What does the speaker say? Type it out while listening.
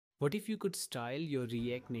What if you could style your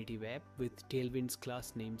React Native app with Tailwind's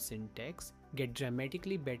class name syntax, get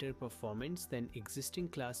dramatically better performance than existing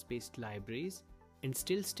class-based libraries, and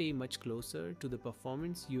still stay much closer to the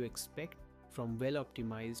performance you expect from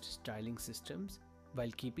well-optimized styling systems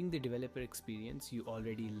while keeping the developer experience you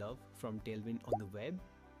already love from Tailwind on the web?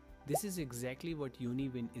 This is exactly what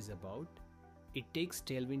Uniwind is about. It takes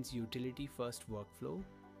Tailwind's utility-first workflow,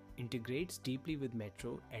 integrates deeply with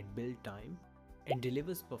Metro at build time, and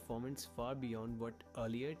delivers performance far beyond what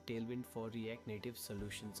earlier Tailwind for React Native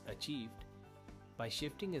solutions achieved. By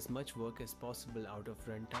shifting as much work as possible out of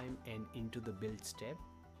runtime and into the build step,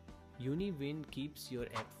 Uniwind keeps your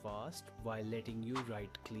app fast while letting you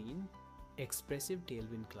write clean, expressive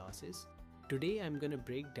Tailwind classes. Today I'm gonna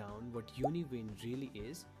break down what Uniwind really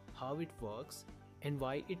is, how it works, and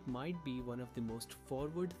why it might be one of the most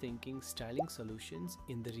forward-thinking styling solutions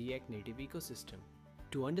in the React Native ecosystem.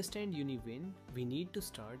 To understand Uniwind, we need to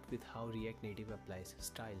start with how React Native applies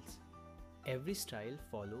styles. Every style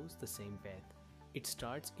follows the same path. It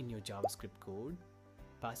starts in your JavaScript code,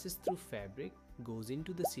 passes through Fabric, goes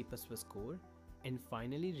into the C++ core, and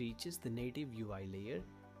finally reaches the native UI layer,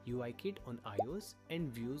 UIKit on iOS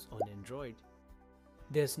and Views on Android.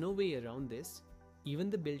 There's no way around this. Even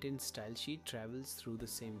the built-in StyleSheet travels through the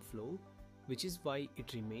same flow, which is why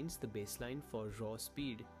it remains the baseline for raw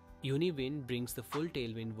speed. Uniwind brings the full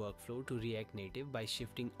Tailwind workflow to React Native by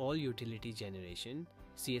shifting all utility generation,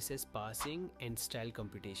 CSS parsing, and style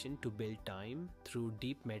computation to build time through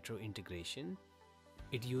deep Metro integration.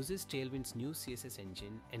 It uses Tailwind's new CSS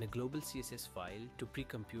engine and a global CSS file to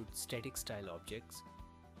pre-compute static style objects,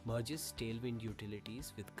 merges Tailwind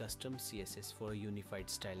utilities with custom CSS for a unified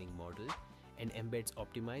styling model, and embeds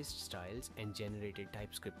optimized styles and generated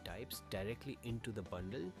TypeScript types directly into the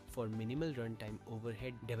bundle. For minimal runtime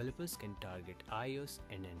overhead, developers can target iOS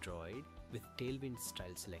and Android with Tailwind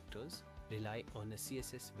style selectors, rely on a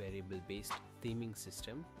CSS-variable based theming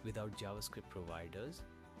system without JavaScript providers,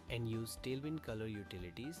 and use Tailwind color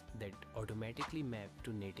utilities that automatically map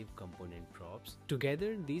to native component props.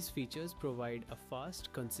 Together, these features provide a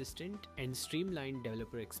fast, consistent, and streamlined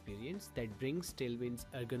developer experience that brings Tailwind's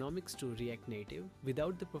ergonomics to React Native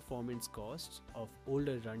without the performance costs of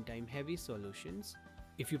older runtime-heavy solutions.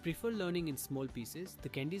 If you prefer learning in small pieces, the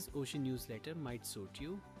Candies Ocean newsletter might suit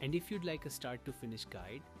you. And if you'd like a start-to-finish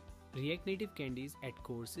guide, React Native Candies at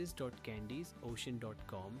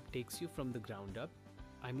courses.candiesocean.com takes you from the ground up.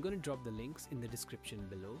 I'm going to drop the links in the description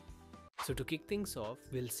below. So to kick things off,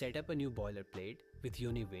 we'll set up a new boilerplate with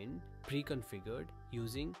Uniwind pre-configured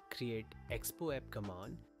using create expo app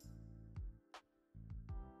command.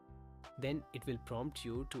 Then it will prompt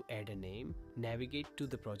you to add a name, navigate to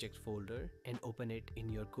the project folder and open it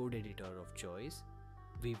in your code editor of choice.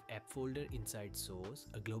 We've app folder inside source,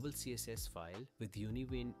 a global CSS file with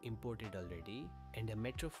Uniwind imported already, and a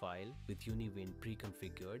Metro file with Uniwind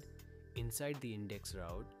pre-configured. Inside the index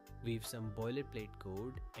route, we've some boilerplate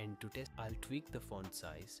code, and to test, I'll tweak the font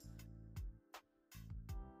size.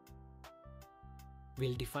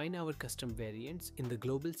 We'll define our custom variants in the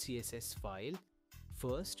global CSS file.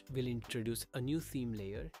 First, we'll introduce a new theme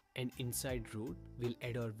layer, and inside root, we'll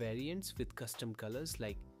add our variants with custom colors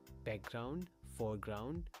like background,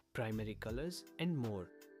 foreground, primary colors, and more.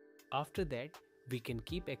 After that, we can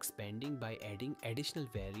keep expanding by adding additional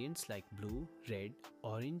variants like blue, red,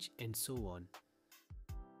 orange, and so on.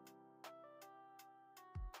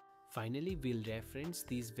 Finally, we'll reference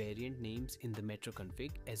these variant names in the Metro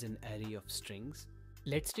config as an array of strings.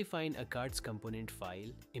 Let's define a cards component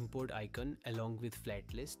file, import icon along with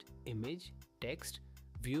flat list, image, text,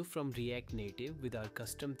 view from React Native with our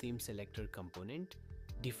custom theme selector component,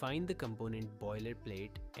 define the component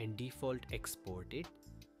boilerplate and default export it.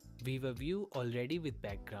 We've a view already with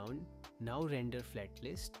background, now render flat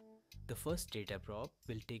list. The first data prop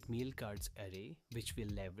will take meal cards array, which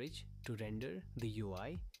we'll leverage to render the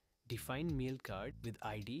UI. Define meal card with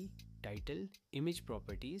ID, title, image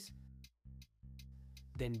properties.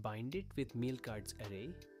 Then bind it with meal cards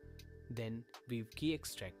array. Then we've key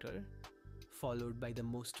extractor, followed by the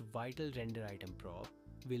most vital render item prop.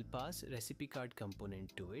 We'll pass recipe card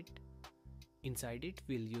component to it. Inside it,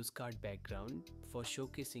 we'll use card background for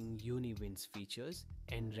showcasing Uniwind's features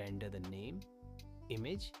and render the name,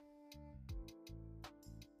 image,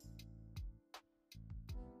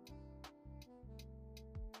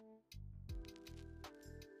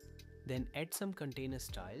 then add some container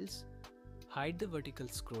styles, hide the vertical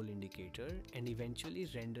scroll indicator, and eventually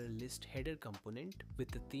render list header component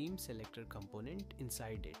with the theme selector component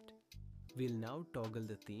inside it. We'll now toggle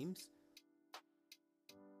the themes,